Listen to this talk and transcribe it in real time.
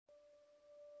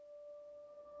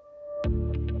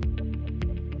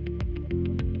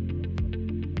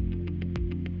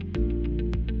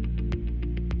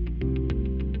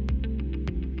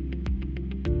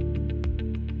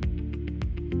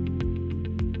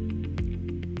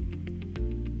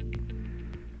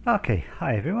Okay,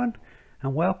 hi everyone,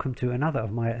 and welcome to another of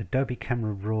my Adobe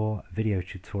Camera RAW video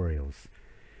tutorials.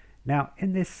 Now,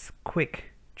 in this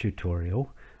quick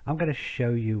tutorial, I'm going to show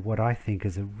you what I think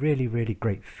is a really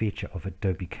great feature of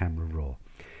Adobe Camera RAW,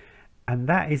 and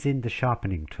that is in the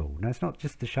sharpening tool. Now, it's not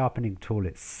just the sharpening tool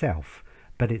itself,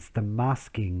 but it's the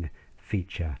masking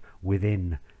feature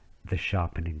within the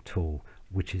sharpening tool,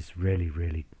 which is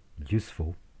really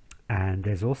useful. And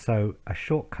there's also a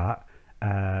shortcut,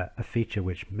 a feature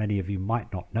which many of you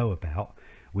might not know about,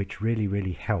 which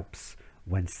really helps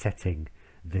when setting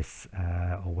this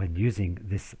or when using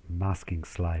this masking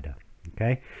slider.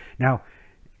 Okay, now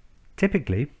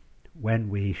typically when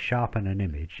we sharpen an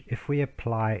image, if we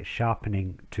apply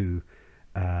sharpening to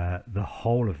the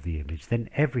whole of the image, then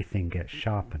everything gets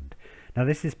sharpened. Now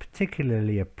this is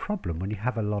particularly a problem when you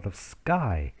have a lot of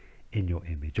sky in your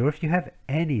image, or if you have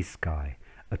any sky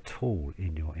at all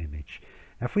in your image.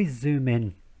 Now if we zoom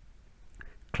in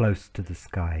close to the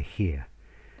sky here,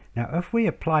 now if we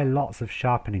apply lots of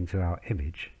sharpening to our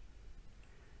image,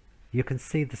 you can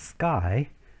see the sky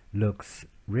looks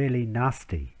really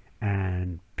nasty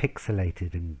and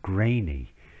pixelated and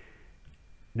grainy.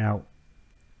 Now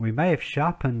we may have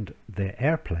sharpened the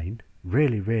airplane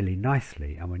really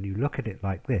nicely, and when you look at it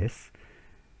like this,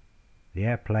 the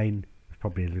airplane is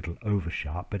probably a little over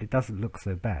sharp, but it doesn't look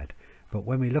so bad. But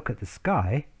when we look at the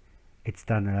sky, it's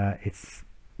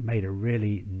made a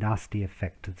really nasty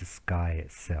effect to the sky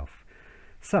itself.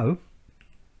 So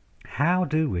how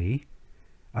do we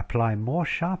apply more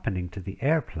sharpening to the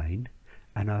airplane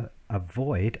and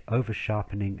avoid over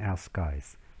sharpening our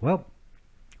skies? Well,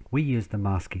 we use the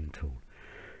masking tool.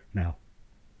 Now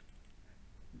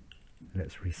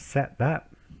let's reset that,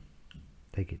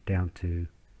 take it down to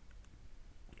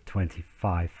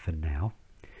 25 for now.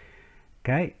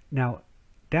 Okay, now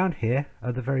down here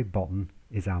at the very bottom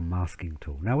is our masking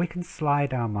tool. Now we can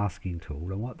slide our masking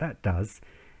tool, and what that does,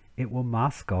 it will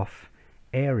mask off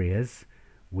areas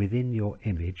within your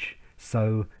image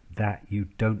so that you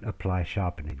don't apply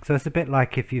sharpening. So it's a bit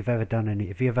like if you've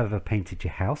ever painted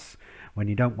your house, when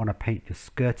you don't want to paint your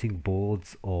skirting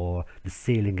boards or the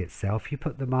ceiling itself, you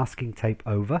put the masking tape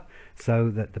over so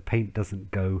that the paint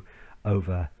doesn't go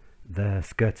over the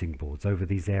skirting boards, over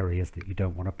these areas that you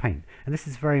don't want to paint. And this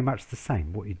is very much the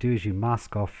same. What you do is you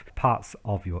mask off parts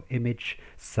of your image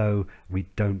so we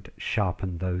don't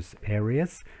sharpen those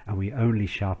areas, and we only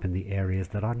sharpen the areas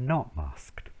that are not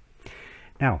masked.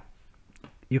 Now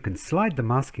you can slide the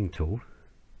masking tool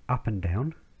up and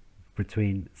down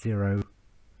between 0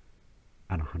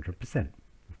 and 100%,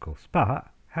 of course, but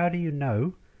how do you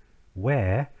know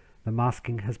where the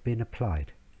masking has been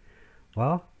applied?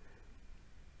 Well,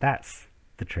 that's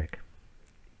the trick.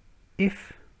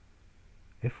 If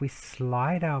we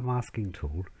slide our masking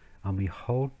tool and we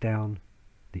hold down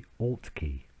the Alt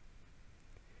key,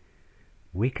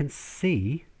 we can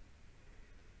see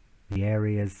the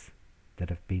areas that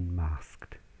have been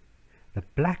masked. The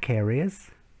black areas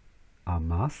are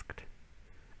masked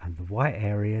and the white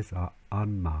areas are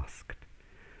unmasked.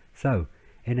 So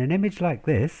in an image like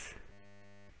this,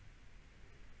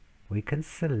 we can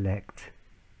select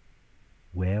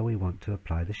where we want to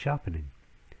apply the sharpening.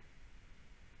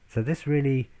 So this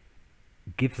really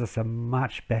gives us a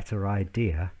much better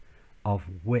idea of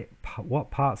what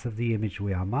parts of the image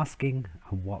we are masking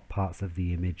and what parts of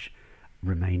the image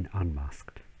remain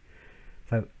unmasked.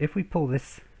 So if we pull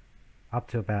this up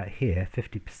to about here,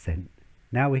 50%,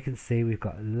 now we can see we've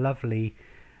got lovely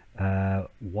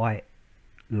white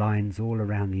lines all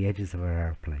around the edges of our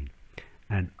airplane,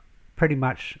 and pretty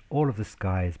much all of the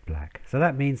sky is black. So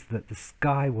that means that the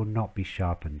sky will not be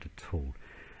sharpened at all,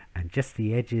 and just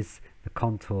the edges, the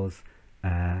contours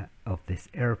of this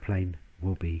airplane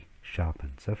will be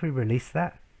sharpened. So if we release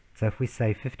that, so if we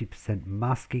say 50%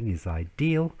 masking is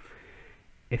ideal,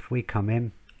 if we come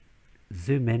in,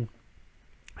 zoom in,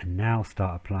 and now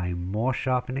start applying more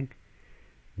sharpening,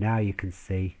 now you can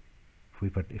see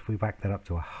if we back that up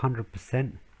to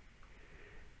 100%,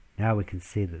 now we can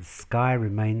see that the sky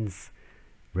remains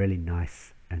really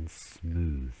nice and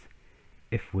smooth.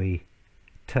 If we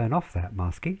turn off that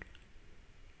masking,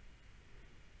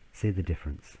 see the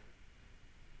difference.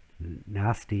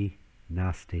 Nasty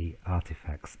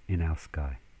artifacts in our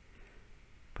sky.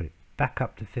 Put it back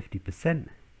up to 50%,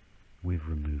 we've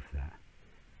removed that.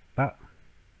 But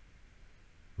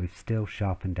we've still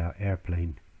sharpened our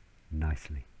airplane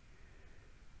nicely.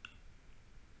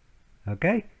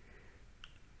 Okay.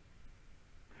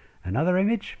 Another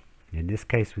image. In this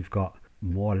case we've got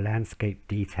more landscape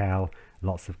detail,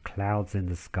 lots of clouds in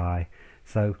the sky.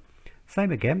 So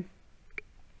same again,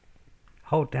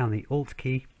 hold down the Alt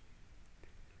key,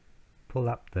 pull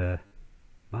up the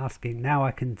masking. Now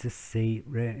I can just see,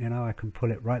 you know, I can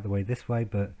pull it right the way this way,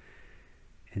 but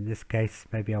in this case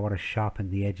maybe I want to sharpen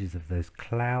the edges of those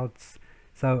clouds,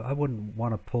 so I wouldn't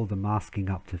want to pull the masking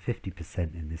up to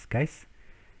 50% in this case.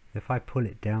 If I pull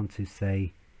it down to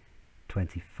say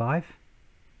 25,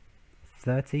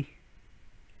 30,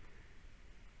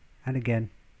 and again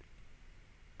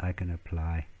I can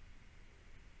apply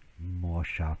more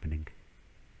sharpening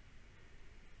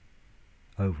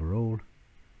overall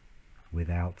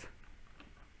without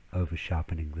over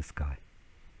sharpening the sky.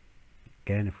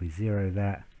 Again, if we zero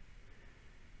that,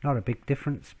 not a big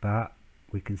difference, but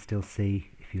we can still see,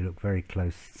 if you look very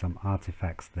close, some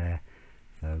artifacts there.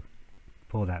 So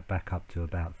pull that back up to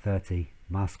about 30,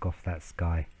 mask off that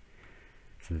sky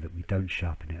so that we don't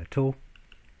sharpen it at all.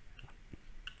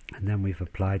 And then we've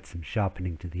applied some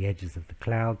sharpening to the edges of the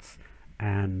clouds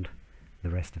and the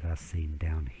rest of our scene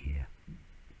down here.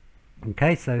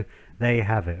 Okay, so there you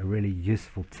have it, a really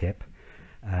useful tip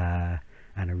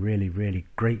and a really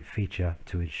great feature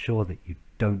to ensure that you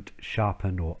don't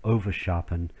sharpen or over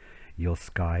sharpen your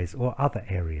skies or other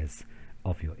areas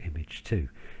of your image too.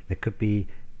 There could be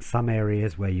some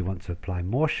areas where you want to apply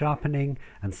more sharpening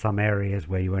and some areas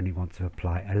where you only want to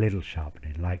apply a little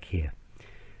sharpening, like here.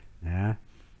 Now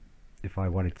if I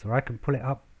wanted to, I can pull it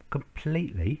up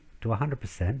completely to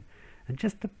 100% and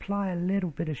just apply a little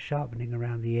bit of sharpening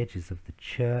around the edges of the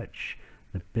church,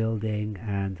 the building,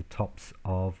 and the tops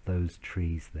of those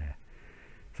trees there.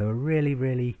 So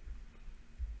really,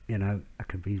 you know, I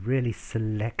can be really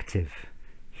selective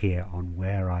here on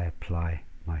where I apply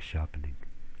my sharpening.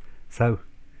 So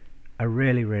a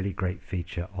really great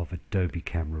feature of Adobe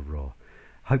Camera RAW.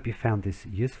 Hope you found this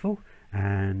useful,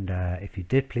 and if you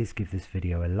did, please give this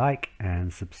video a like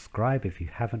and subscribe if you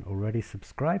haven't already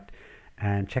subscribed,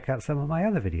 and check out some of my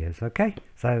other videos. Okay,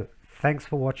 so thanks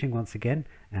for watching once again,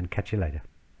 and catch you later.